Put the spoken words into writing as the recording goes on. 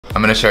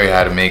I'm gonna show you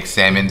how to make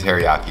salmon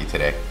teriyaki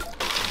today.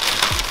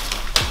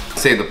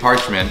 Save the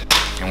parchment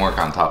and work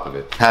on top of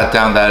it. Pat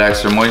down that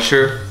extra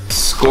moisture,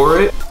 score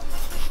it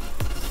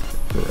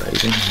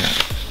right in here.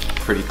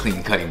 Pretty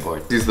clean cutting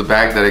board. Use the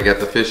bag that I get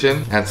the fish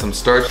in, add some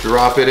starch,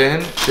 drop it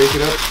in, shake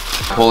it up,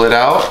 pull it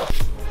out.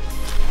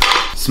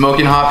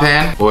 Smoking hot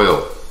pan,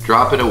 oil.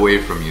 Drop it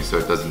away from you so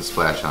it doesn't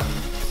splash on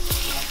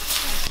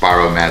you.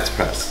 Borrow Matt's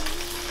press.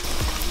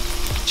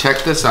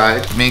 Check the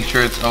side, make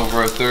sure it's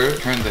over a third.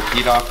 Turn the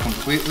heat off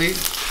completely.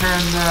 Turn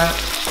that,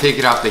 take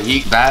it off the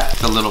heat.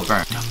 That's a little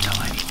burnt. Don't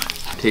tell anyone.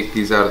 Take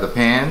these out of the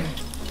pan.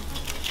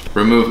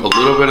 Remove a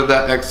little bit of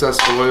that excess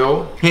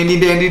oil. Handy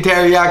dandy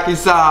teriyaki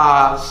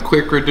sauce.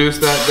 Quick reduce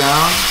that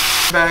down.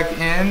 Back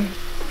in.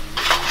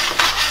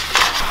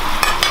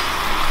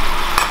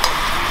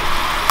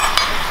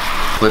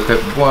 Flip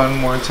it one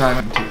more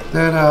time. Take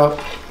that out.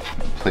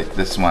 Plate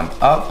this one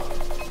up.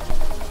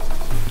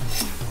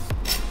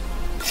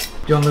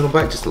 Do a little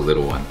bite, just a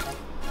little one.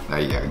 There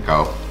you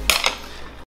go.